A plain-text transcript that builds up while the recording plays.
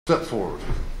Step forward.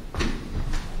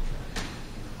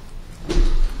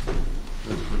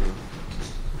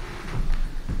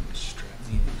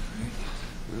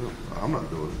 I'm not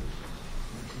doing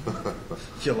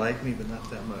it. You like me, but not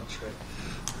that much, right?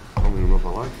 I don't even know if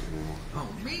I like it anymore. Oh,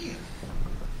 man.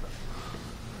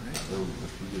 If you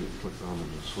get it clicked on,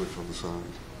 there's a switch on the side.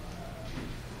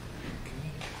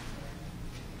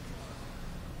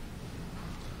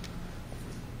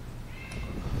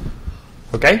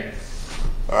 Okay.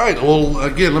 All right. Well,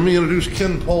 again, let me introduce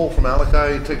Ken Pohl from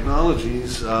Alakai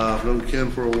Technologies. I've known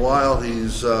Ken for a while.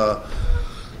 He's the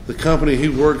company he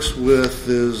works with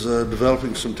is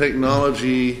developing some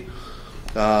technology,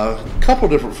 a couple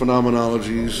different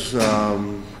phenomenologies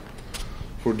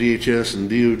for DHS and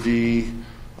DoD.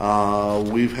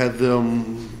 We've had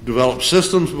them develop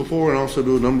systems before and also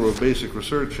do a number of basic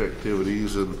research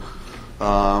activities. And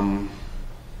I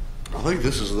think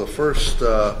this is the first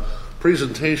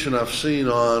presentation I've seen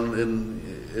on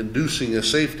inducing a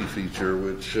safety feature,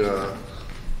 which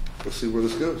let's see where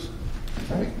this goes.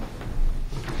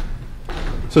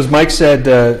 So as Mike said,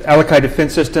 Alakai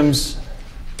Defense Systems,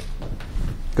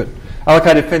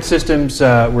 Alakai Defense Systems,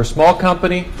 we're a small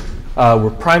company. We're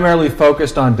primarily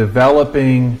focused on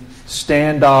developing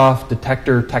standoff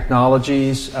detector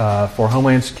technologies for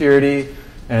Homeland Security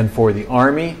and for the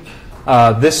Army.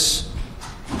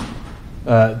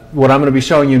 What I'm going to be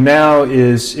showing you now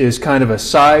is kind of a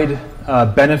side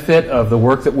benefit of the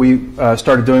work that we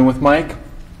started doing with Mike.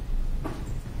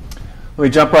 Let me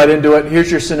jump right into it.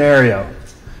 Here's your scenario.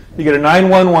 You get a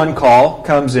 911 call,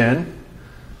 comes in.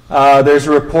 There's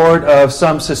a report of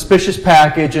some suspicious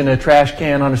package in a trash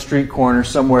can on a street corner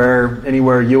somewhere,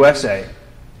 anywhere, USA.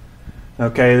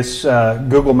 Okay, this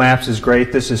Google Maps is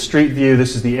great. This is street view.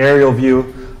 This is the aerial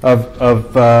view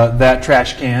of that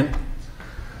trash can.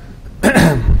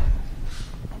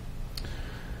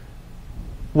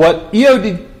 What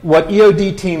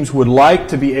EOD teams would like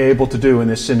to be able to do in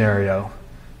this scenario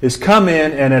is come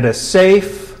in and at a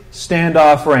safe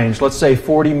standoff range, let's say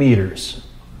 40 meters,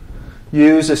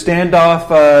 use a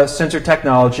standoff sensor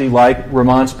technology like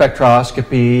Raman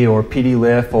spectroscopy or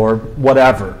PD-LIF or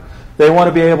whatever. They want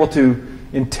to be able to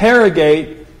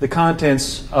interrogate the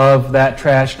contents of that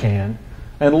trash can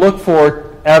and look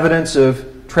for evidence of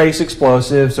trace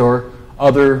explosives or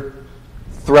other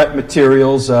threat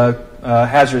materials,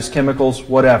 hazardous chemicals,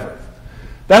 whatever.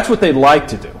 That's what they'd like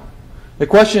to do. The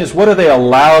question is, what are they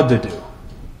allowed to do?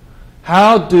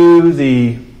 How do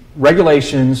the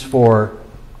regulations for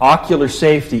ocular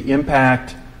safety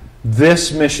impact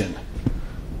this mission?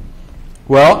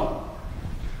 Well,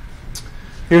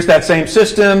 here's that same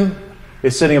system.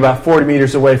 It's sitting about 40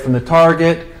 meters away from the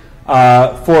target.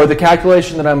 For the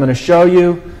calculation that I'm going to show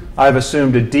you, I've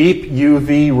assumed a deep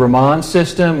UV Raman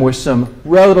system with some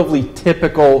relatively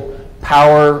typical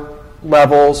power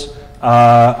levels.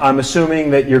 I'm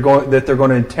assuming that they're going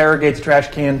to interrogate the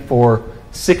trash can for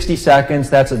 60 seconds.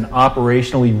 That's an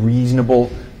operationally reasonable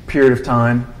period of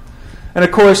time. And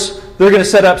of course, they're going to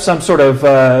set up some sort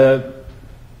of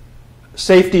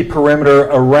safety perimeter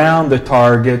around the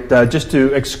target just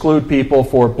to exclude people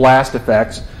for blast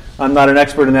effects. I'm not an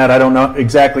expert in that. I don't know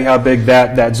exactly how big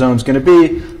that zone's going to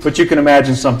be, but you can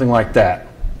imagine something like that.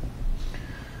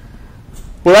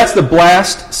 Well, that's the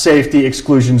blast safety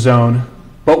exclusion zone,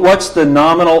 but what's the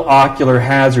nominal ocular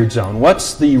hazard zone?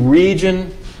 What's the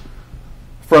region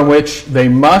from which they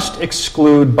must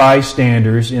exclude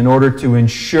bystanders in order to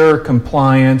ensure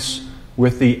compliance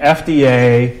with the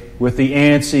FDA, with the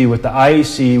ANSI, with the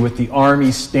IEC, with the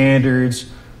Army standards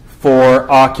for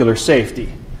ocular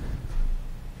safety?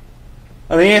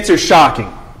 And the answer is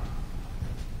shocking.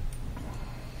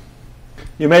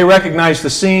 You may recognize the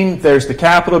scene. There's the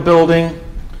Capitol building.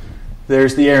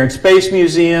 There's the Air and Space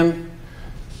Museum.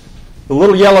 The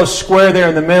little yellow square there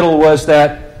in the middle was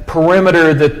that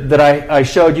perimeter that I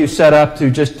showed you set up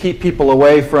to just keep people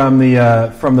away from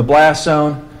the blast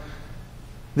zone.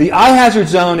 The eye hazard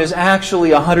zone is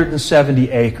actually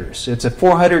 170 acres. It's a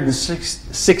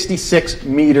 466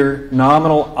 meter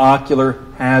nominal ocular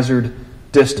hazard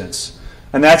distance.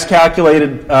 And that's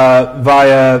calculated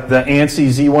via the ANSI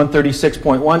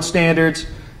Z136.1 standards,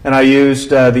 and I used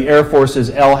the Air Force's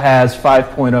LHAS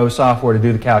 5.0 software to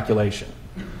do the calculation.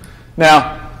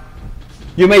 Now,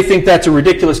 you may think that's a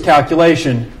ridiculous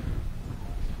calculation,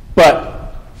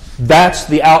 but that's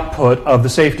the output of the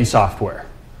safety software.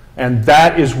 And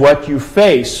that is what you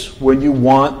face when you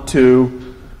want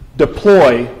to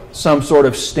deploy some sort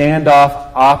of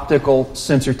standoff optical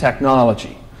sensor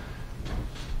technology.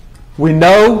 We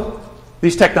know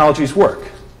these technologies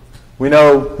work. We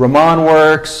know Raman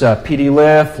works,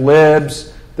 PD-LIF,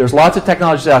 LIBS. There's lots of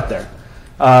technologies out there.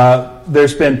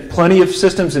 There's been plenty of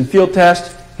systems in field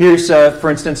test. Here's, for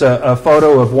instance, a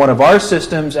photo of one of our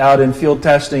systems out in field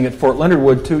testing at Fort Leonard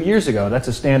Wood 2 years ago. That's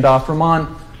a Standoff Raman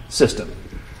system.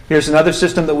 Here's another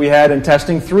system that we had in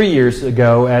testing 3 years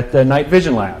ago at the Night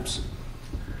Vision Labs.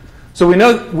 So we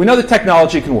know the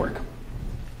technology can work.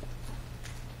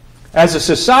 As a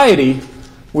society,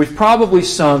 we've probably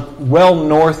sunk well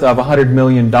north of $100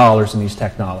 million in these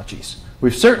technologies.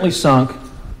 We've certainly sunk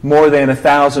more than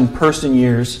 1,000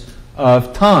 person-years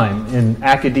of time in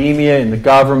academia, in the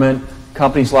government,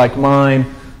 companies like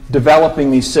mine, developing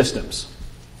these systems.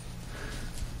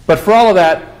 But for all of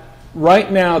that, right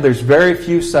now there's very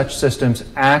few such systems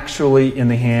actually in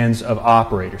the hands of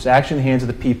operators, actually in the hands of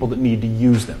the people that need to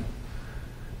use them.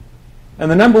 And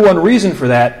the number one reason for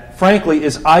that, frankly,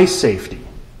 is eye safety,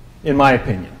 in my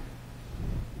opinion.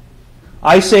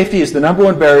 Eye safety is the number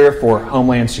one barrier for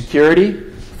Homeland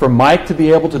Security, for Mike to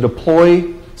be able to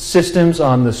deploy systems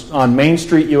on Main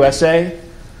Street, USA.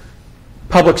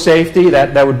 Public safety,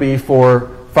 that would be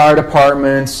for fire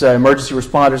departments, emergency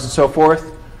responders, and so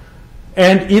forth.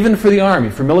 And even for the Army,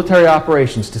 for military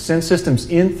operations, to send systems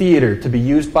in theater to be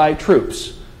used by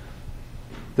troops,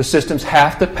 the systems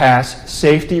have to pass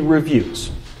safety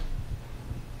reviews.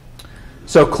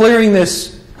 So clearing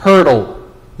this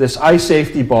hurdle, this eye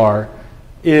safety bar,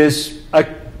 is a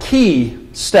key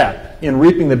step in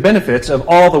reaping the benefits of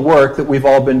all the work that we've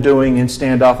all been doing in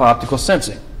standoff optical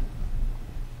sensing.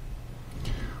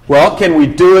 Well, can we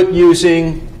do it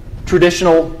using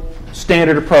traditional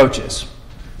standard approaches?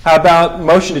 How about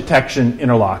motion detection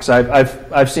interlocks?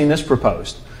 I've seen this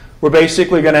proposed. We're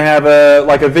basically going to have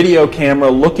like a video camera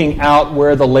looking out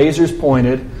where the laser's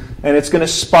pointed, and it's going to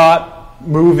spot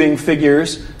moving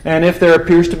figures, and if there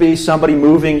appears to be somebody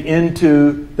moving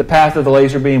into the path of the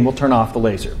laser beam, we'll turn off the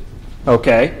laser.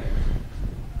 Okay.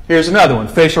 Here's another one,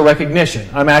 facial recognition.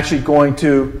 I'm actually going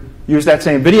to use that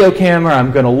same video camera.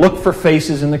 I'm going to look for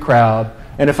faces in the crowd,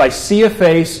 and if I see a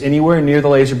face anywhere near the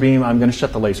laser beam, I'm going to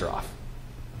shut the laser off.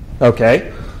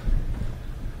 Okay.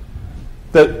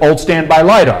 The old standby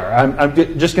LiDAR. I'm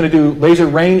just going to do laser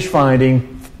range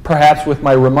finding, perhaps with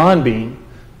my Raman beam,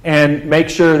 and make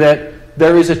sure that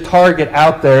there is a target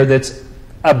out there that's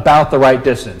about the right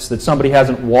distance, that somebody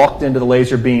hasn't walked into the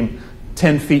laser beam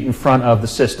 10 feet in front of the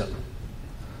system.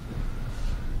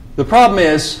 The problem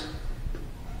is,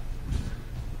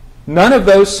 none of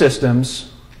those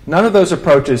systems, none of those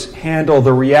approaches handle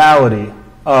the reality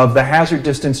of the hazard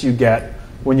distance you get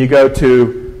when you go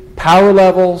to power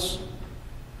levels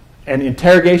and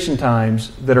interrogation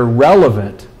times that are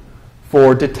relevant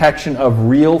for detection of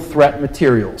real threat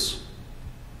materials.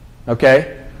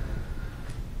 Okay?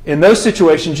 In those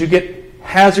situations, you get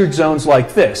hazard zones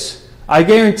like this. I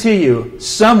guarantee you,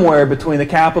 somewhere between the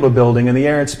Capitol building and the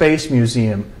Air and Space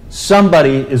Museum,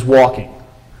 somebody is walking.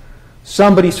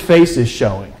 Somebody's face is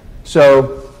showing.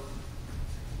 So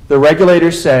the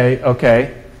regulators say,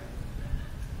 okay,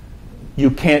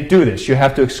 you can't do this. You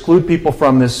have to exclude people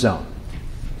from this zone.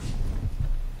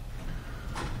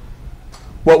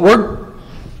 What we're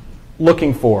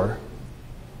looking for,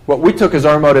 what we took as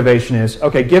our motivation is,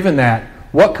 okay, given that,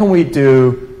 what can we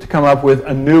do to come up with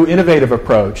a new innovative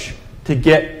approach to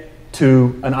get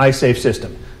to an eye-safe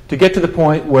system? To get to the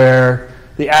point where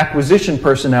the acquisition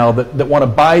personnel that want to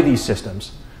buy these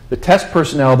systems, the test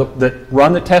personnel that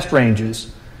run the test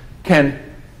ranges, can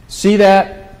see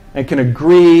that and can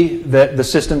agree that the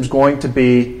system's going to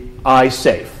be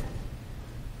eye-safe.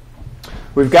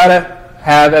 We've got to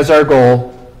have as our goal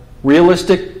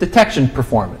realistic detection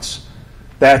performance.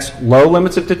 That's low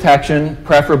limits of detection,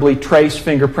 preferably trace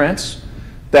fingerprints.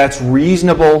 That's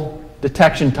reasonable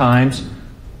detection times.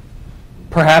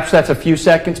 Perhaps that's a few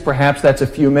seconds, perhaps that's a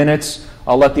few minutes.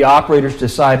 I'll let the operators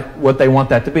decide what they want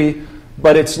that to be.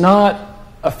 But it's not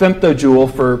a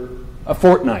femtojoule for a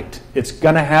fortnight. It's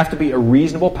going to have to be a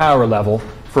reasonable power level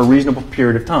for a reasonable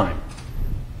period of time.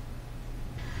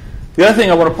 The other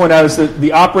thing I want to point out is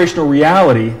the operational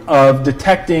reality of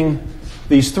detecting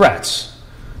these threats.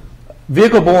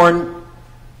 Vehicle-borne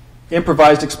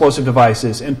improvised explosive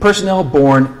devices and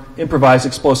personnel-borne improvised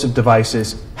explosive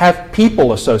devices have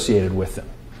people associated with them.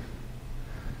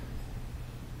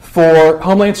 For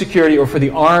Homeland Security or for the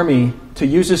Army to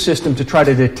use a system to try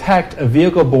to detect a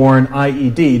vehicle-borne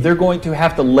IED, they're going to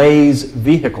have to laze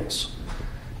vehicles.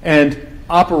 And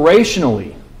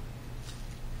operationally,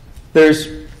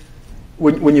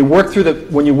 when you work through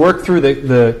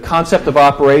the concept of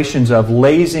operations of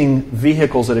lasing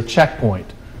vehicles at a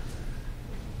checkpoint,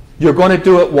 you're going to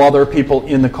do it while there are people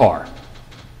in the car.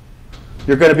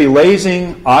 You're going to be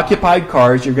lasing occupied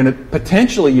cars. You're going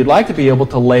to you'd like to be able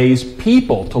to lase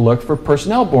people to look for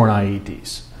personnel-borne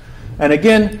IEDs. And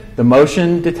again, the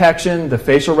motion detection, the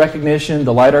facial recognition,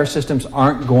 the LiDAR systems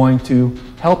aren't going to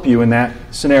help you in that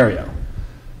scenario.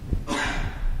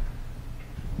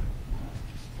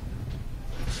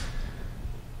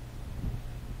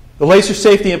 The laser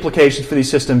safety implications for these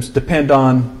systems depend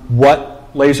on what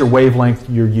laser wavelength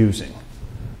you're using.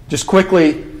 Just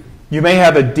quickly, you may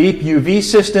have a deep UV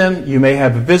system, you may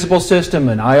have a visible system,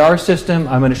 an IR system.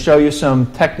 I'm going to show you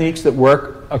some techniques that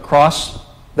work across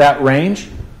that range.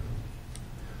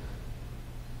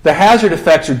 The hazard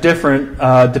effects are different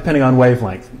depending on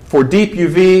wavelength. For deep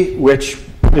UV, which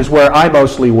is where I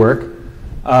mostly work,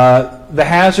 the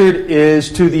hazard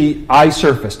is to the eye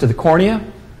surface, to the cornea,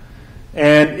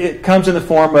 and it comes in the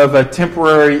form of a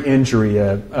temporary injury,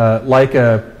 like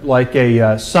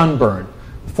a sunburn,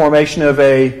 formation of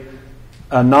a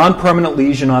non-permanent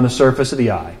lesion on the surface of the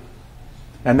eye,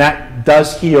 and that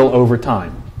does heal over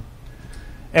time.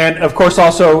 And of course,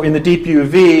 also in the deep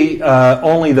UV,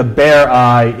 only the bare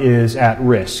eye is at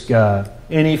risk.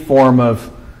 Any form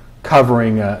of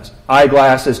covering,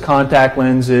 eyeglasses, contact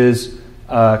lenses,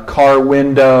 car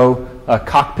window, a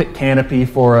cockpit canopy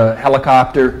for a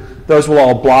helicopter, those will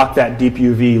all block that deep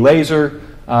UV laser,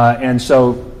 and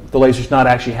so the laser's not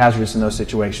actually hazardous in those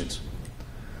situations.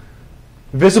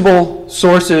 Visible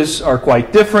sources are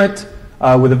quite different.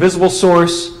 With a visible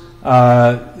source,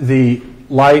 the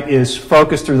light is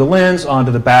focused through the lens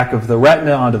onto the back of the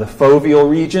retina, onto the foveal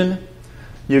region.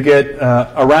 You get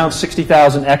around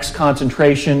 60,000 x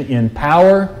concentration in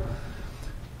power.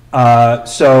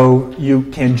 So you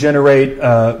can generate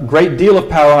a great deal of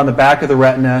power on the back of the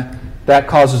retina. That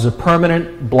causes a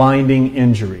permanent blinding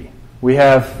injury. We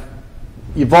have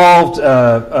evolved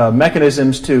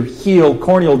mechanisms to heal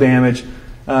corneal damage,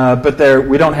 but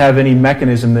we don't have any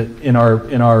mechanism that in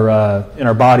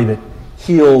our body that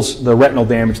heals the retinal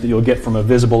damage that you'll get from a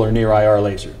visible or near IR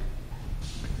laser.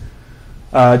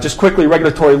 Just quickly,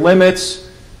 regulatory limits.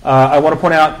 I want to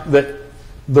point out that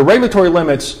the regulatory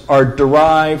limits are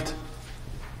derived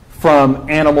from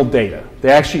animal data. They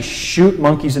actually shoot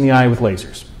monkeys in the eye with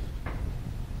lasers.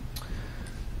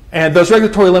 And those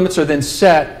regulatory limits are then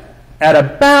set at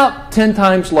about 10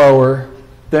 times lower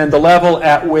than the level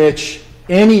at which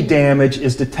any damage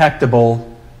is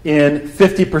detectable in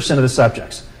 50% of the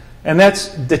subjects. And that's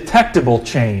detectable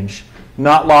change,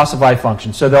 not loss of eye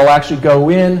function. So they'll actually go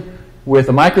in with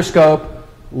a microscope,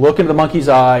 look into the monkey's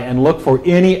eye, and look for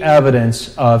any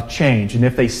evidence of change. And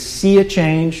if they see a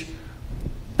change,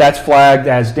 that's flagged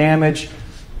as damage,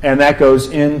 and that goes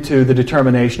into the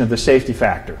determination of the safety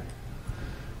factor.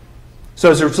 So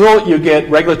as a result, you get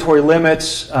regulatory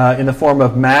limits in the form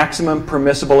of maximum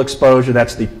permissible exposure.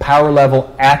 That's the power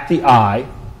level at the eye.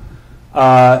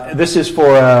 This is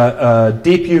for a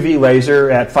deep UV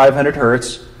laser at 500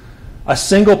 hertz. A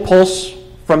single pulse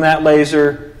from that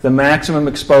laser, the maximum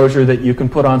exposure that you can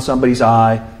put on somebody's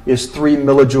eye is 3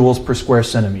 millijoules per square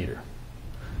centimeter.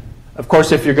 Of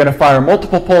course, if you're going to fire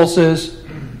multiple pulses,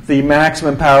 the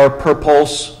maximum power per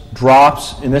pulse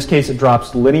drops. In this case, it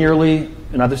drops linearly.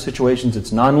 In other situations,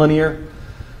 it's nonlinear.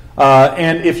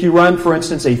 And if you run, for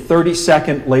instance, a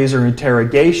 30-second laser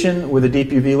interrogation with a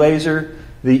deep UV laser,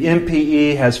 the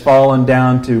MPE has fallen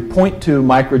down to 0.2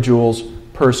 microjoules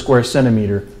per square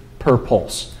centimeter per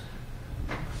pulse.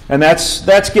 And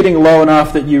that's getting low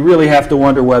enough that you really have to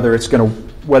wonder whether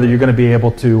you're going to be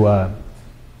able to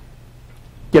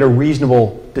get a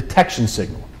reasonable detection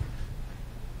signal.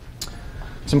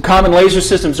 Some common laser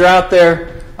systems are out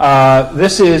there.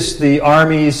 This is the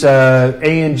Army's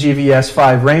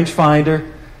ANGVS-5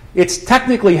 rangefinder. It's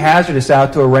technically hazardous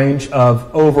out to a range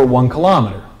of over 1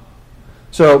 kilometer.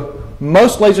 So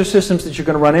most laser systems that you're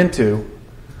going to run into,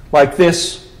 like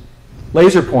this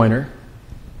laser pointer,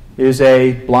 is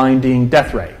a blinding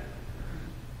death ray.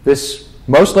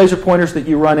 Most laser pointers that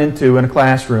you run into in a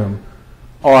classroom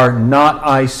are not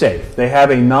eye safe. They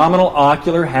have a nominal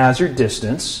ocular hazard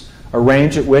distance, a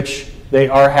range at which they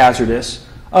are hazardous,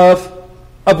 of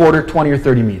order 20 or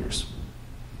 30 meters.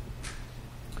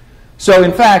 So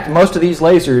in fact, most of these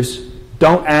lasers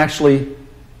don't actually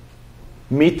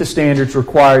meet the standards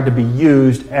required to be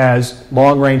used as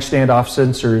long-range standoff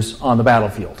sensors on the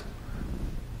battlefield.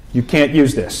 You can't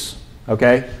use this,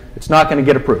 okay? It's not going to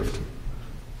get approved.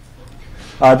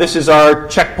 This is our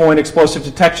checkpoint explosive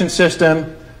detection system,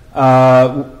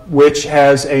 which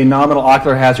has a nominal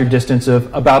ocular hazard distance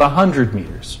of about 100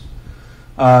 meters.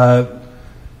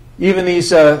 Even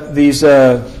these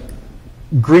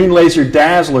green laser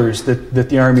dazzlers that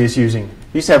the Army is using,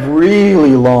 these have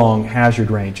really long hazard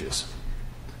ranges.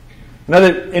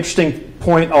 Another interesting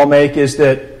point I'll make is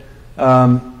that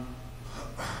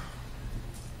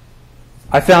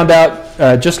I found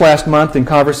out just last month in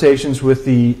conversations with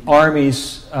the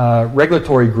Army's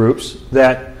regulatory groups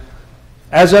that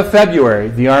as of February,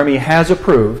 the Army has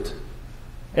approved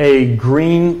a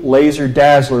green laser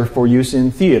dazzler for use in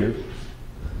theater.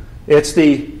 It's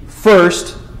the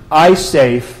first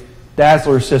eye-safe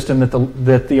dazzler system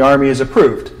that the Army has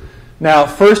approved. Now,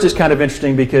 first is kind of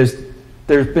interesting because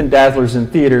there's been dazzlers in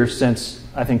theater since,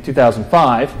 I think,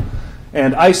 2005.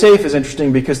 And eye-safe is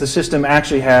interesting because the system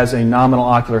actually has a nominal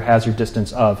ocular hazard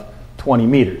distance of 20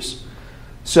 meters.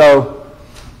 So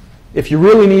if you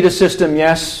really need a system,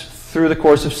 yes, through the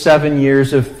course of 7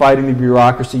 years of fighting the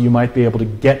bureaucracy, you might be able to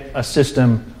get a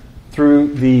system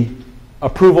through the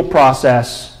approval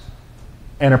process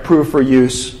and approved for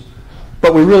use.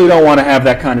 But we really don't want to have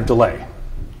that kind of delay.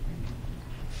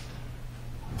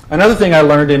 Another thing I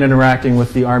learned in interacting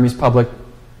with the Army's public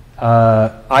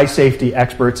eye safety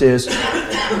experts is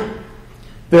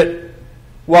that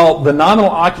while the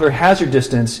nominal ocular hazard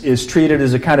distance is treated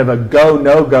as a kind of a go,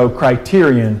 no-go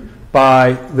criterion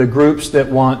by the groups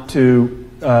that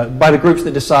by the groups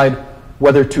that decide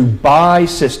whether to buy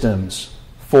systems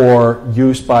for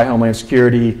use by Homeland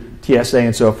Security, TSA,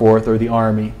 and so forth, or the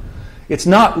Army, it's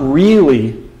not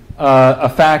really a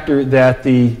factor that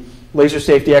the laser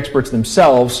safety experts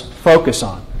themselves focus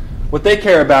on. What they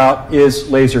care about is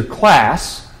laser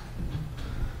class.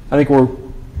 I think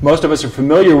most of us are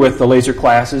familiar with the laser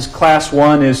classes. Class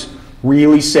 1 is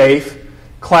really safe.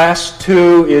 Class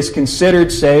 2 is considered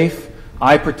safe.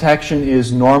 Eye protection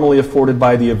is normally afforded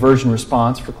by the aversion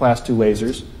response for Class 2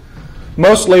 lasers.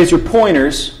 Most laser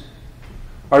pointers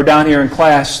are down here in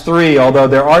Class 3, although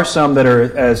there are some that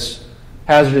are as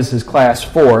hazardous as Class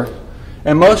 4.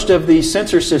 And most of the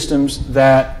sensor systems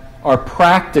that are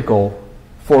practical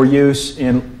for use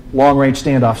in long-range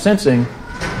standoff sensing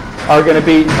are going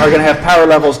to have power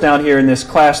levels down here in this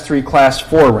Class 3, Class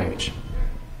 4 range.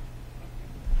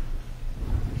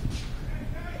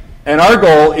 And our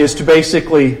goal is to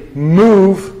basically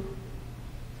move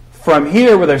from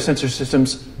here with our sensor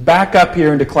systems back up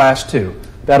here into Class 2.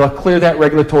 That'll clear that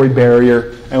regulatory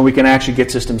barrier, and we can actually get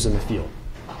systems in the field.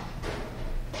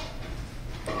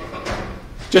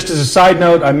 Just as a side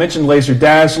note, I mentioned laser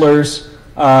dazzlers.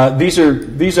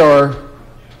 These are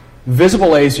visible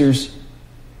lasers,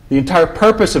 the entire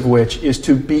purpose of which is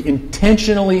to be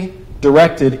intentionally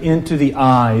directed into the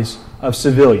eyes of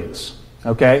civilians.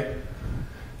 Okay?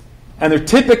 And they're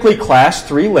typically Class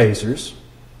 3 lasers,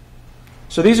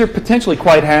 so these are potentially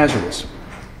quite hazardous.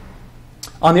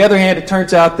 On the other hand, it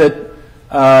turns out that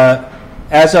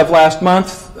as of last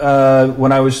month,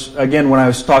 when I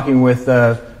was talking with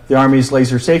the Army's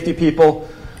laser safety people,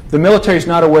 the military is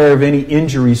not aware of any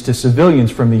injuries to civilians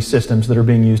from these systems that are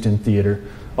being used in theater,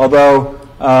 although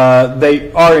they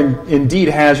are indeed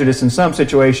hazardous in some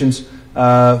situations.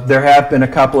 There have been a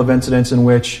couple of incidents in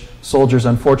which soldiers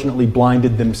unfortunately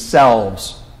blinded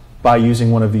themselves by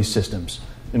using one of these systems.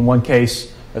 In one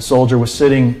case, a soldier was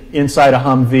sitting inside a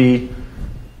Humvee,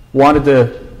 wanted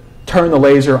to turn the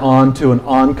laser onto an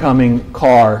oncoming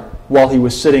car while he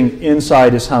was sitting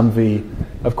inside his Humvee.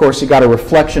 Of course, he got a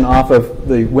reflection off of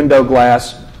the window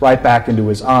glass right back into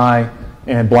his eye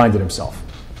and blinded himself.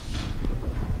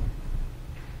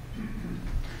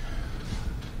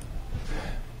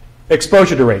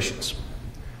 Exposure durations.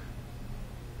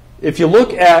 If you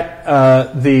look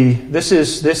at this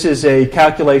is a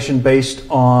calculation based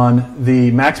on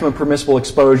the maximum permissible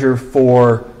exposure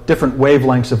for different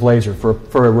wavelengths of laser, for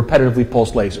a repetitively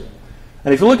pulsed laser.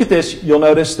 And if you look at this, you'll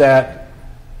notice that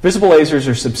visible lasers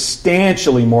are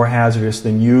substantially more hazardous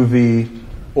than UV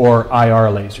or IR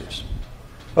lasers.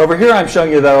 Over here I'm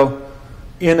showing you, though,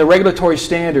 in the regulatory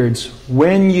standards,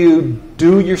 when you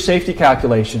do your safety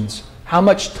calculations, how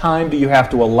much time do you have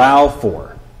to allow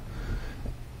for?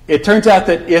 It turns out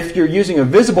that if you're using a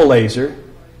visible laser,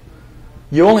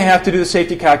 you only have to do the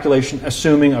safety calculation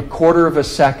assuming 1/4 of a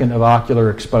second of ocular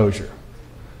exposure.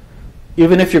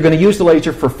 Even if you're going to use the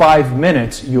laser for 5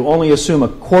 minutes, you only assume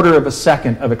 1/4 of a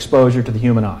second of exposure to the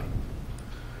human eye.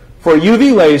 For a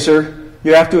UV laser,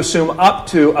 you have to assume up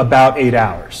to about 8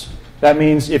 hours. That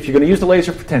means if you're going to use the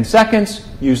laser for 10 seconds,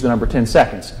 use the number 10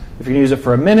 seconds. If you're going to use it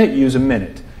for a minute, use a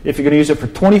minute. If you're going to use it for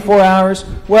 24 hours,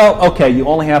 well, okay, you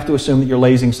only have to assume that you're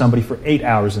lasering somebody for 8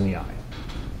 hours in the eye.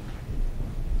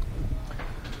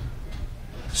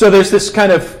 So there's this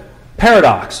kind of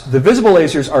paradox. The visible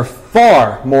lasers are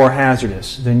far more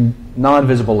hazardous than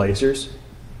non-visible lasers,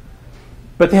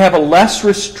 but they have a less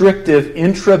restrictive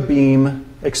intra-beam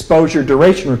exposure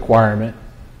duration requirement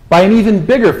by an even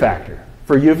bigger factor,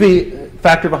 for UV,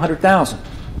 factor of 100,000.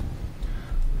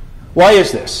 Why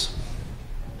is this?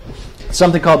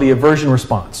 Something called the aversion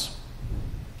response.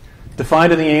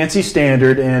 defined in the ANSI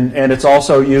standard, and it's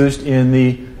also used in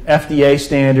the FDA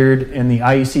standard and the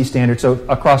IEC standard, so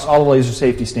across all the laser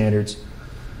safety standards.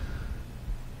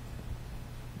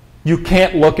 You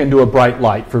can't look into a bright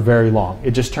light for very long.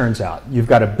 It just turns out. You've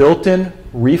got a built-in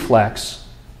reflex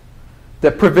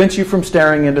that prevents you from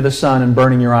staring into the sun and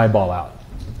burning your eyeball out.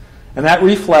 And that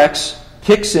reflex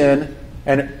kicks in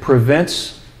and it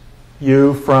prevents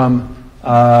you from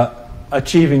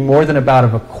achieving more than about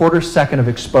a quarter second of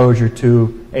exposure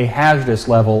to a hazardous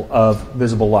level of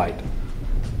visible light.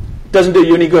 Doesn't do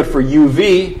you any good for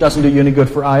UV, doesn't do you any good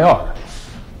for IR.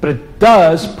 But it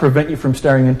does prevent you from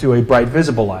staring into a bright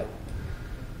visible light.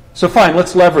 So fine,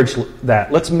 let's leverage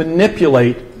that. Let's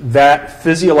manipulate that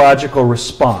physiological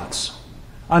response.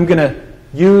 I'm going to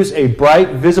use a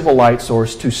bright visible light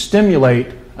source to stimulate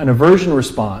an aversion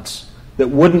response that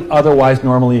wouldn't otherwise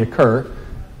normally occur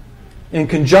in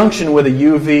conjunction with a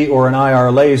UV or an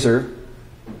IR laser,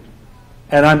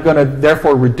 and I'm going to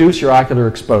therefore reduce your ocular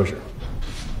exposure.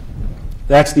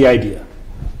 That's the idea.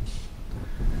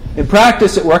 In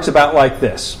practice, it works about like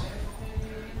this.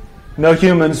 No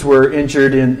humans were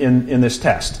injured in this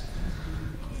test.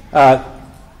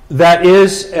 That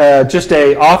is just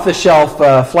a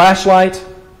off-the-shelf flashlight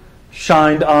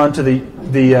shined onto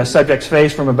the subject's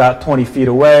face from about 20 feet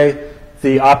away.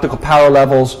 The optical power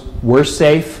levels were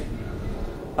safe,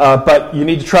 but you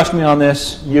need to trust me on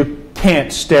this. You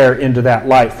can't stare into that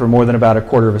light for more than about a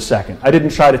quarter of a second. I didn't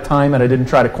try to time it. I didn't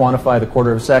try to quantify the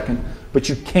quarter of a second, but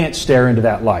you can't stare into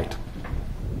that light.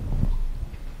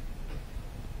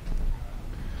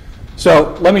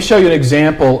 So let me show you an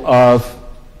example of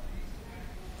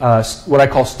what I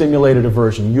call stimulated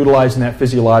aversion, utilizing that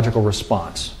physiological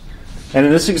response. And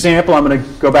in this example, I'm going to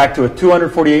go back to a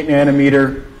 248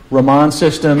 nanometer Raman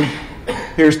system.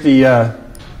 Here's the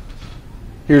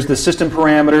system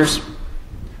parameters,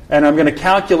 and I'm going to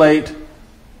calculate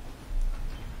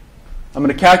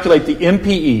the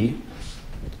MPE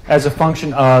as a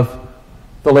function of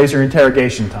the laser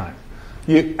interrogation time.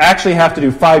 You actually have to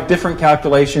do 5 different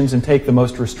calculations and take the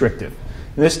most restrictive.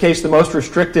 In this case, the most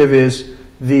restrictive is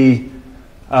the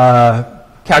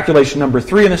calculation number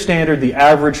 3 in the standard, the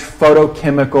average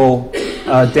photochemical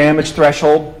damage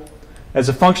threshold. As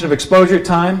a function of exposure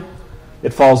time,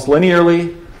 it falls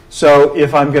linearly. So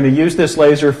if I'm going to use this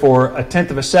laser for 1/10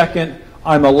 of a second,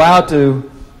 I'm allowed to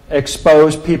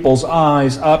expose people's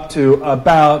eyes up to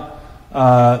about,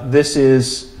 this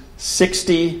is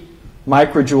 60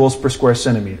 microjoules per square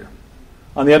centimeter.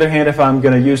 On the other hand, if I'm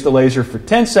going to use the laser for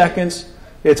 10 seconds,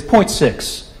 it's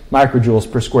 0.6 microjoules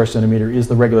per square centimeter is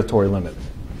the regulatory limit.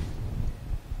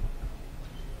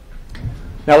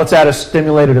 Now let's add a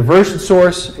stimulated aversion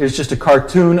source. It's just a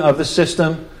cartoon of the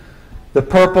system. The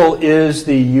purple is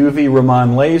the UV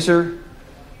Raman laser.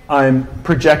 I'm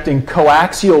projecting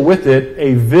coaxial with it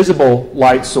a visible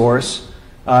light source.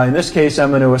 In this case, I'm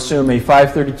going to assume a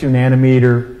 532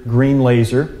 nanometer green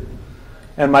laser.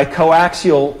 And my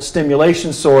coaxial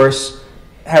stimulation source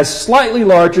has slightly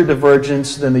larger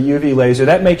divergence than the UV laser.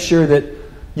 That makes sure that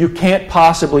you can't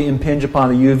possibly impinge upon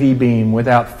the UV beam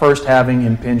without first having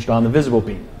impinged on the visible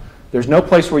beam. There's no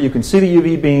place where you can see the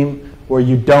UV beam where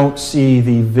you don't see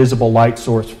the visible light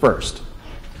source first.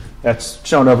 That's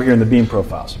shown over here in the beam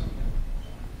profiles.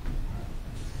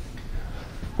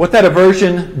 What that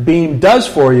aversion beam does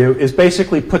for you is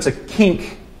basically puts a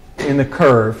kink in the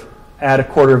curve at a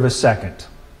quarter of a second.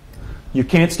 You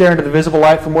can't stare into the visible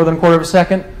light for more than a quarter of a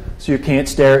second, so you can't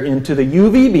stare into the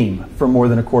UV beam for more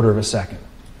than a quarter of a second.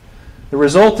 The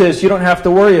result is you don't have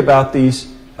to worry about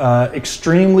these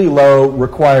extremely low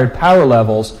required power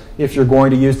levels if you're going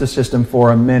to use the system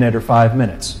for a minute or 5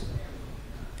 minutes.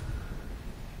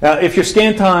 Now, if your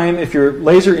scan time, if your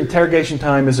laser interrogation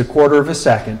time is a quarter of a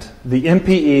second, the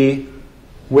MPE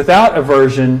without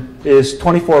aversion is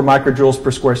 24 microjoules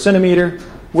per square centimeter.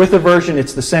 With aversion,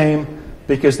 it's the same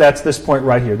because that's this point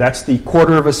right here. That's the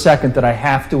quarter of a second that I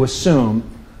have to assume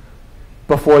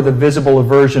before the visible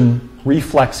aversion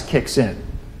reflex kicks in.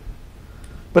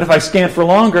 But if I scan for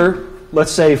longer,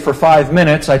 let's say for 5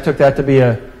 minutes, I took that to be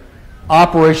a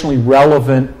operationally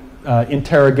relevant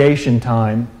interrogation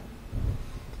time,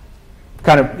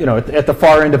 kind of, you know, at the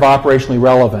far end of operationally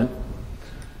relevant.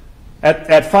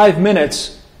 At 5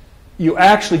 minutes, you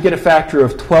actually get a factor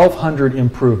of 1,200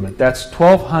 improvement. That's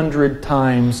 1,200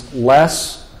 times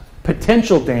less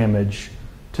potential damage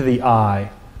to the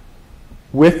eye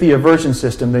with the aversion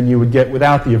system than you would get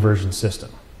without the aversion system.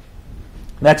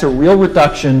 That's a real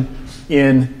reduction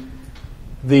in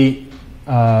the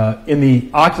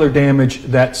ocular damage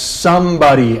that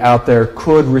somebody out there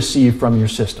could receive from your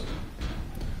system.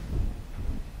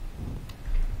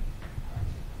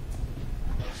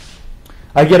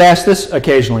 I get asked this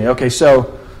occasionally. Okay,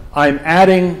 so I'm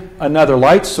adding another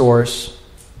light source.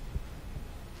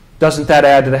 Doesn't that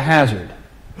add to the hazard?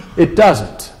 It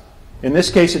doesn't. In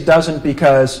this case, it doesn't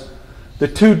because the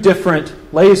two different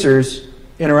lasers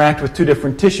interact with two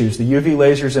different tissues. The UV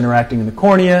lasers interacting in the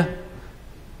cornea,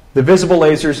 the visible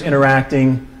lasers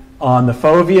interacting on the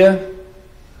fovea.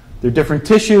 They're different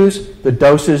tissues. The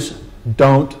doses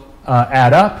don't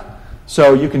add up,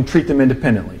 so you can treat them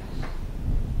independently.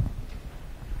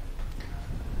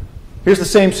 Here's the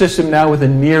same system now with a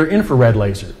near-infrared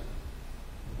laser.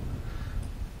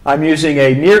 I'm using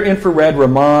a near-infrared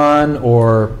Raman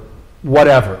or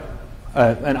whatever,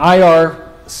 an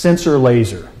IR sensor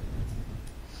laser.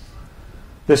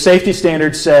 The safety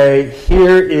standards say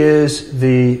here is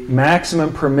the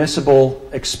maximum permissible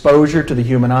exposure to the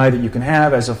human eye that you can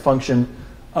have as a function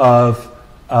of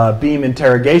beam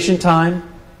interrogation time.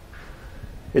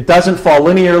 It doesn't fall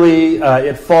linearly.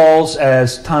 It falls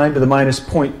as time to the minus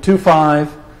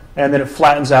 0.25, and then it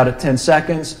flattens out at 10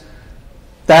 seconds.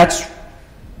 That's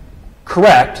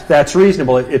correct. That's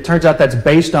reasonable. It turns out that's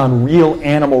based on real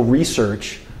animal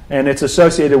research, and it's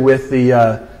associated with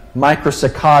the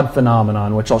microsaccade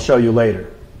phenomenon, which I'll show you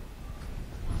later.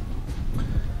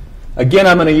 Again,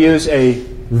 I'm going to use a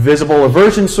visible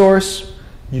aversion source.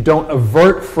 You don't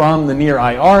avert from the near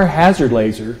IR hazard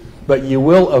laser, but you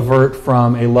will avert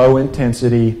from a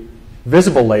low-intensity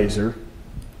visible laser.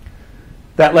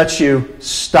 That lets you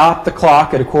stop the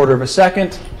clock at 1/4 of a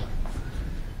second.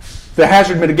 The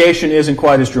hazard mitigation isn't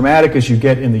quite as dramatic as you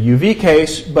get in the UV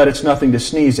case, but it's nothing to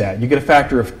sneeze at. You get a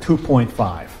factor of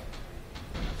 2.5.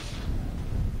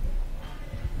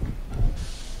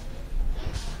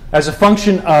 As a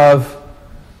function of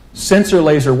sensor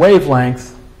laser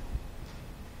wavelength,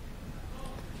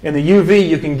 in the UV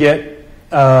you can get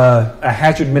a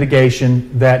hazard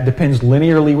mitigation that depends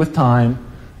linearly with time,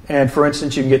 and for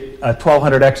instance you can get a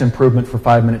 1200x improvement for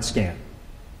 5-minute scan.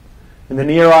 In the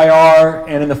near IR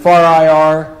and in the far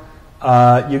IR,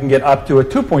 you can get up to a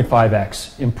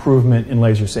 2.5x improvement in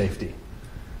laser safety.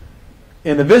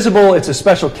 In the visible, it's a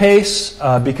special case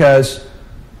because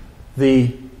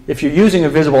if you're using a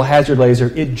visible hazard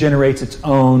laser, it generates its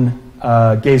own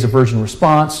gaze aversion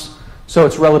response. So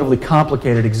it's relatively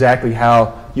complicated exactly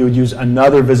how you would use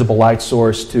another visible light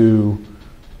source to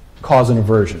cause an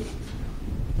aversion.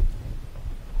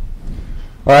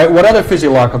 All right, what other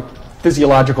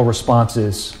physiological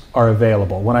responses are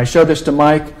available? When I showed this to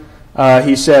Mike,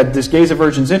 he said, this gaze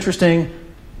aversion is interesting.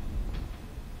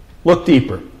 Look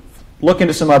deeper. Look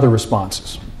into some other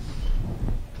responses.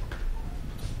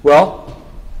 Well,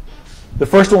 the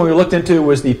first one we looked into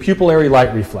was the pupillary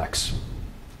light reflex.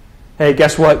 Hey,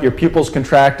 guess what? Your pupils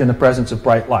contract in the presence of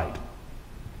bright light.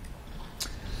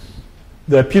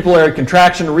 The pupillary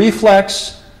contraction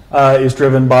reflex is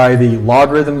driven by the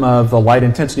logarithm of the light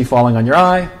intensity falling on your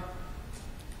eye.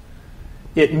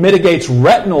 It mitigates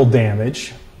retinal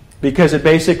damage because it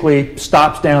basically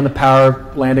stops down the power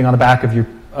landing on the back of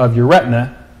your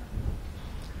retina.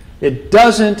 It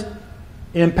doesn't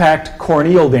impact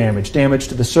corneal damage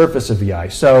to the surface of the eye.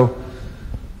 So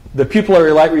the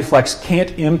pupillary light reflex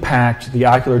can't impact the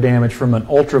ocular damage from an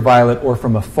ultraviolet or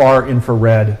from a far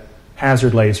infrared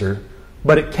hazard laser,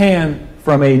 but it can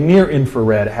from a near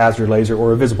infrared hazard laser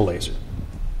or a visible laser.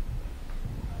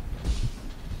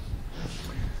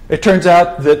 It turns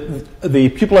out that the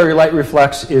pupillary light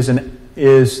reflex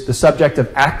is the subject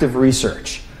of active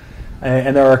research.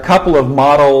 And there are a couple of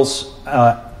models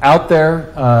out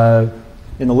there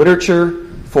in the literature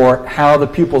for how the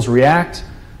pupils react.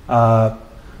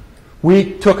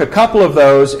 We took a couple of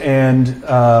those, and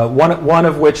one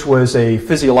of which was a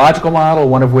physiological model,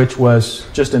 one of which was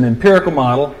just an empirical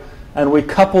model, and we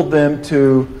coupled them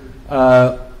to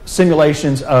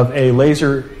simulations of a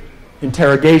laser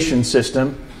interrogation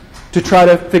system to try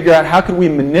to figure out how can we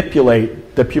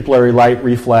manipulate the pupillary light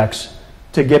reflex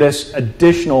to get us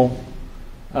additional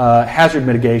hazard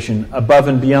mitigation above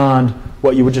and beyond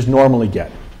what you would just normally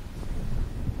get.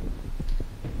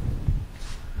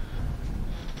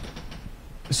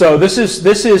 So this is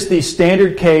the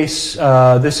standard case.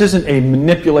 This isn't a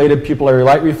manipulated pupillary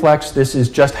light reflex. This is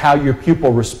just how your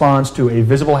pupil responds to a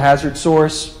visible hazard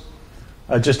source,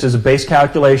 just as a base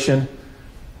calculation.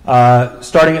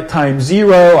 Starting at time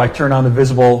 0, I turn on the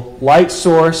visible light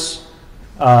source.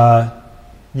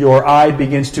 Your eye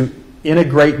begins to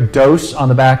integrate dose on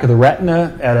the back of the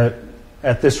retina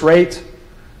at this rate.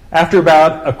 After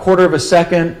about 1/4 of a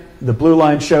second, the blue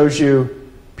line shows you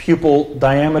pupil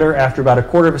diameter. After about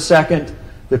 1/4 of a second,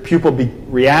 the pupil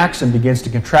reacts and begins to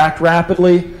contract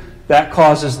rapidly. That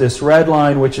causes this red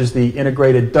line, which is the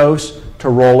integrated dose, to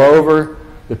roll over.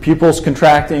 The pupil's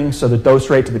contracting, so the dose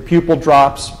rate to the pupil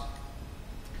drops.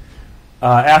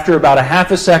 After about a half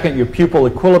a second, your pupil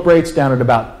equilibrates down at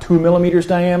about 2 millimeters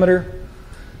diameter,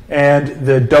 and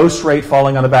the dose rate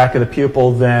falling on the back of the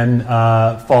pupil then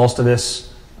falls to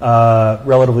this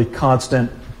relatively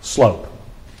constant slope.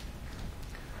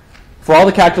 For all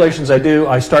the calculations I do,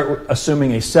 I start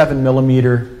assuming a 7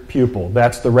 millimeter pupil.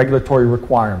 That's the regulatory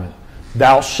requirement.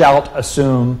 Thou shalt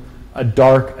assume a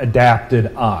dark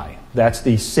adapted eye. That's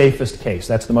the safest case.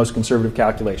 That's the most conservative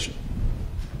calculation.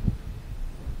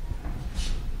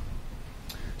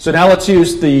 So now let's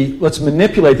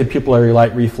manipulate the pupillary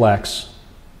light reflex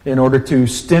in order to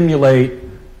stimulate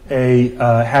a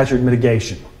hazard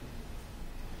mitigation.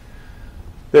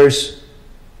 There's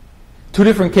two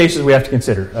different cases we have to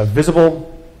consider: a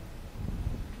visible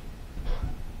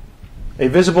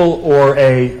or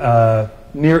a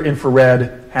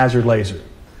near-infrared hazard laser.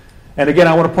 And again,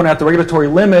 I want to point out the regulatory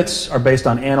limits are based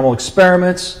on animal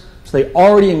experiments, so they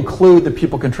already include the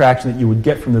pupil contraction that you would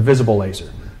get from the visible laser.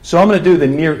 So I'm going to do the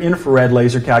near-infrared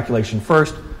laser calculation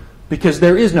first, because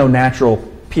there is no natural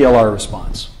PLR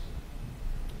response.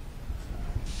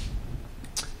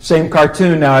 Same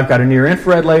cartoon, now I've got a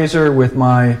near-infrared laser with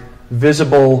my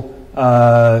visible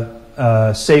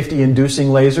safety-inducing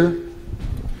laser.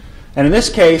 And in this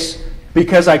case,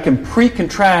 because I can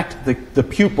pre-contract the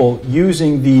pupil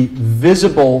using the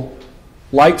visible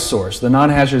light source, the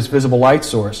non-hazardous visible light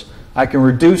source, I can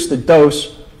reduce the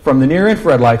dose from the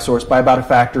near-infrared light source by about a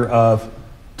factor of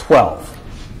 12.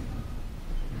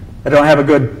 I don't have a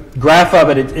good graph of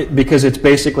it because it's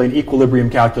basically an equilibrium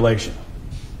calculation.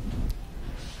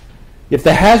 If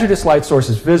the hazardous light source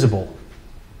is visible,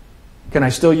 can I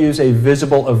still use a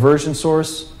visible aversion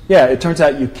source? Yeah, it turns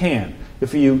out you can.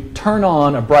 If you turn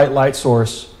on a bright light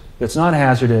source that's not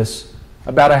hazardous,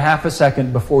 about a half a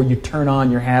second before you turn on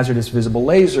your hazardous visible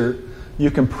laser, you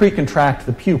can pre-contract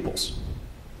the pupils.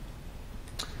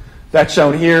 That's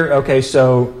shown here. Okay,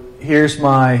 so here's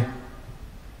my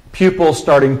pupil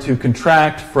starting to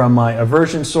contract from my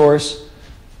aversion source.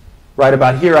 Right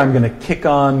about here, I'm going to kick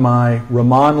on my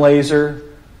Raman laser.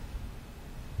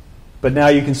 But now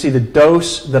you can see the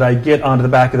dose that I get onto the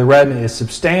back of the retina is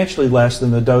substantially less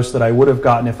than the dose that I would have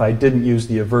gotten if I didn't use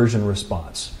the aversion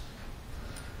response.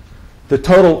 The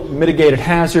total mitigated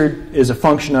hazard is a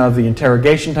function of the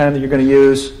interrogation time that you're going to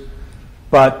use,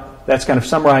 but that's kind of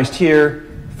summarized here.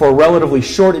 For relatively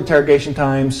short interrogation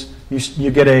times, you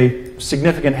get a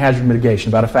significant hazard mitigation,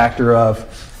 about a factor of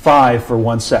 5 for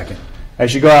 1 second.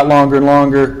 As you go out longer and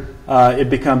longer,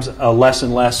 it becomes a less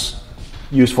and less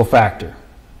useful factor.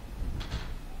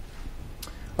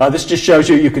 This just shows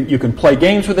you can play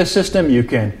games with this system. You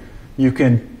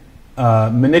can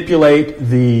manipulate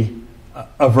the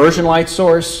aversion light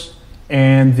source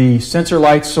and the sensor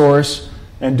light source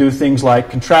and do things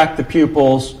like contract the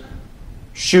pupils,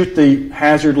 shoot the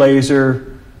hazard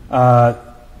laser.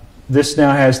 This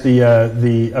now has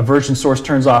the aversion source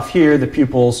turns off here. The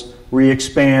pupils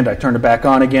re-expand. I turn it back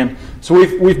on again. So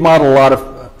we've modeled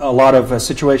a lot of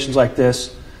situations like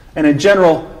this. And in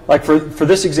general, like for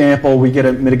this example, we get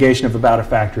a mitigation of about a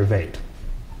factor of 8.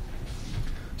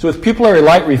 So with pupillary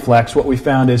light reflex, what we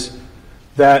found is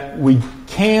that we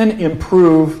can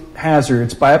improve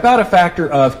hazards by about a factor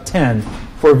of 10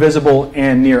 for visible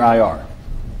and near IR.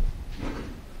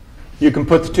 You can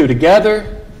put the two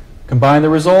together, combine the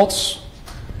results.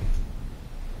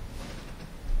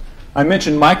 I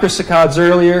mentioned microsaccades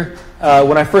earlier.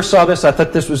 When I first saw this, I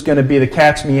thought this was going to be the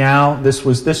cat's meow. This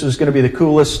was going to be the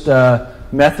coolest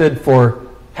method for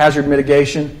hazard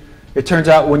mitigation. It turns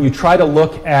out when you try to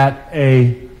look at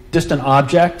a distant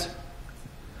object,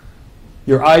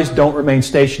 your eyes don't remain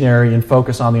stationary and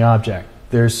focus on the object.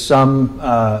 There's some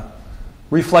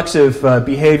reflexive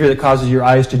behavior that causes your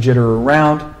eyes to jitter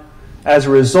around. As a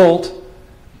result,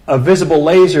 a visible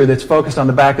laser that's focused on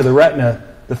the back of the retina,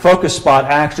 the focus spot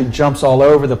actually jumps all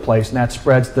over the place, and that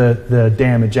spreads the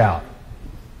damage out.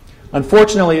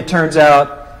 Unfortunately, it turns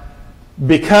out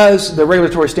because the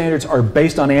regulatory standards are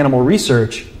based on animal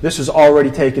research, this is already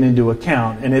taken into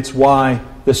account, and it's why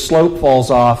the slope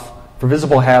falls off for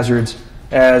visible hazards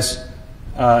as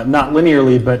not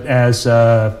linearly, but as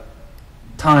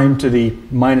time to the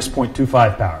minus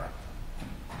 0.25 power.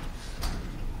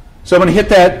 So I'm going to hit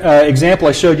that example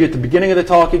I showed you at the beginning of the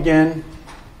talk again.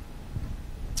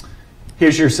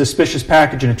 Here's your suspicious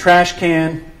package in a trash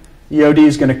can. EOD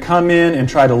is going to come in and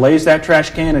try to laze that trash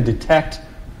can and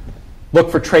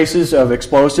look for traces of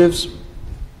explosives.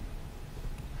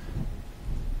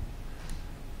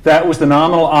 That was the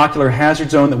nominal ocular hazard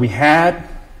zone that we had.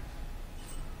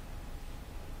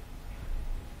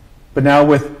 But now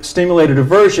with stimulated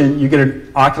aversion, you get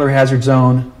an ocular hazard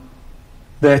zone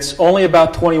that's only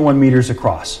about 21 meters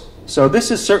across. So this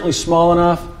is certainly small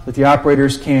enough that the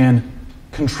operators can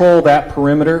control that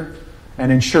perimeter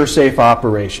and ensure safe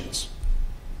operations.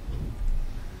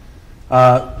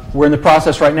 We're in the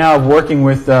process right now of working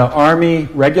with Army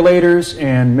regulators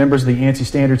and members of the ANSI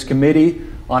Standards Committee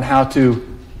on how to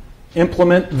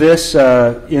implement this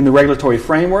in the regulatory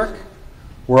framework.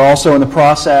 We're also in the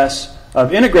process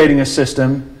of integrating a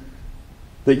system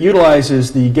that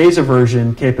utilizes the gaze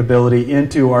aversion capability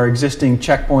into our existing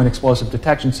checkpoint explosive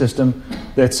detection system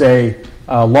that's a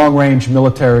long-range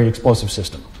military explosive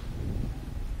system.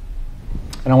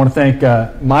 And I want to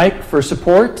thank Mike for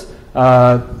support.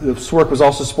 This work was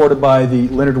also supported by the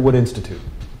Leonard Wood Institute.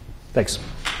 Thanks.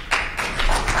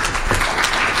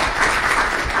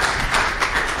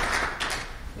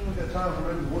 We've got time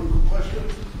for maybe one quick question.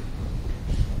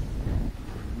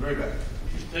 Very back.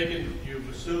 You've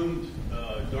assumed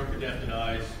dark adapted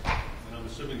eyes, and I'm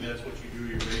assuming that's what you do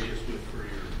your radius with for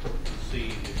your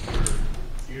scene.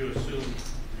 You assume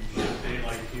you shoot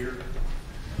daylight here.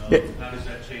 How does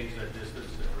that change that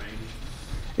distance, that range?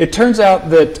 It turns out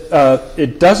that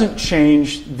it doesn't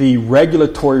change the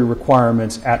regulatory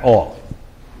requirements at all.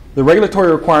 The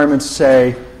regulatory requirements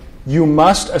say you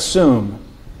must assume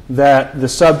that the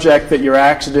subject that you're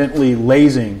accidentally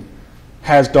lasing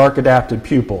has dark adapted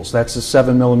pupils. That's a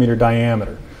 7 millimeter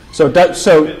diameter. So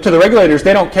to the regulators,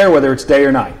 they don't care whether it's day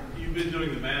or night. You've been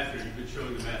doing the math, or you've been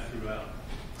showing the math throughout.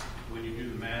 When you do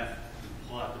the math and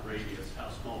plot the radius, how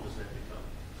small does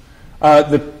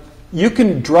that become? You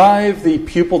can drive the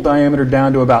pupil diameter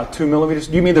down to about 2 millimeters.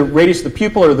 Do you mean the radius of the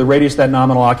pupil or the radius of that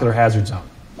nominal ocular hazard zone?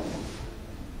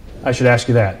 I should ask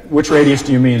you that. Which radius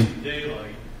do you mean?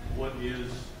 Daylight, what is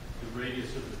the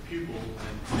radius of the pupil,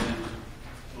 and then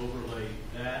overlay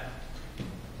that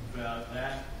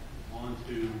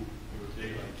onto your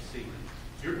daylight scene.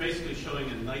 You're basically showing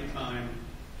a nighttime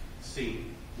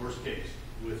scene, worst case,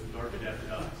 with dark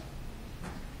adapted eyes.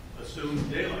 Assume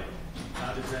daylight.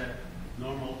 How does that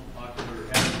normal ocular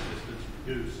hazard distance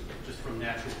reduce just from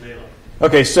natural daylight?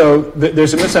 Okay, so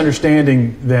there's a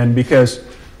misunderstanding then, because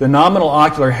the nominal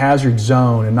ocular hazard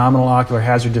zone and nominal ocular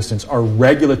hazard distance are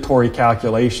regulatory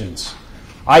calculations.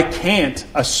 I can't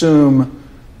assume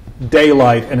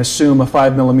daylight and assume a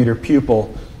 5 millimeter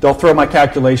pupil. They'll throw my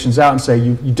calculations out and say,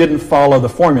 you didn't follow the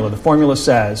formula. The formula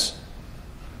says,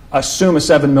 assume a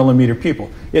 7 millimeter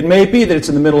pupil. It may be that it's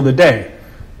in the middle of the day,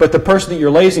 but the person that you're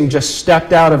lasing just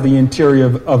stepped out of the interior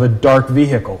of a dark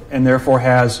vehicle and therefore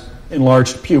has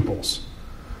enlarged pupils.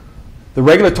 The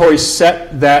regulatory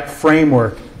set that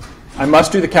framework. I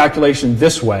must do the calculation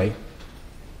this way.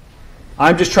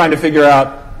 I'm just trying to figure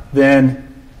out then,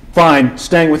 fine,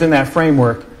 staying within that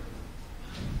framework,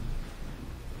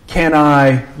 can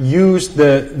I use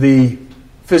the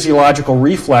physiological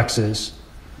reflexes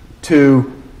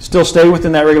to still stay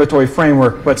within that regulatory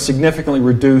framework but significantly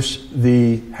reduce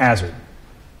the hazard?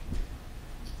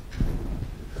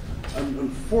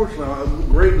 Unfortunately,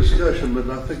 great discussion, but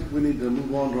I think we need to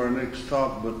move on to our next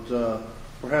talk. But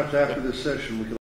perhaps after this session we can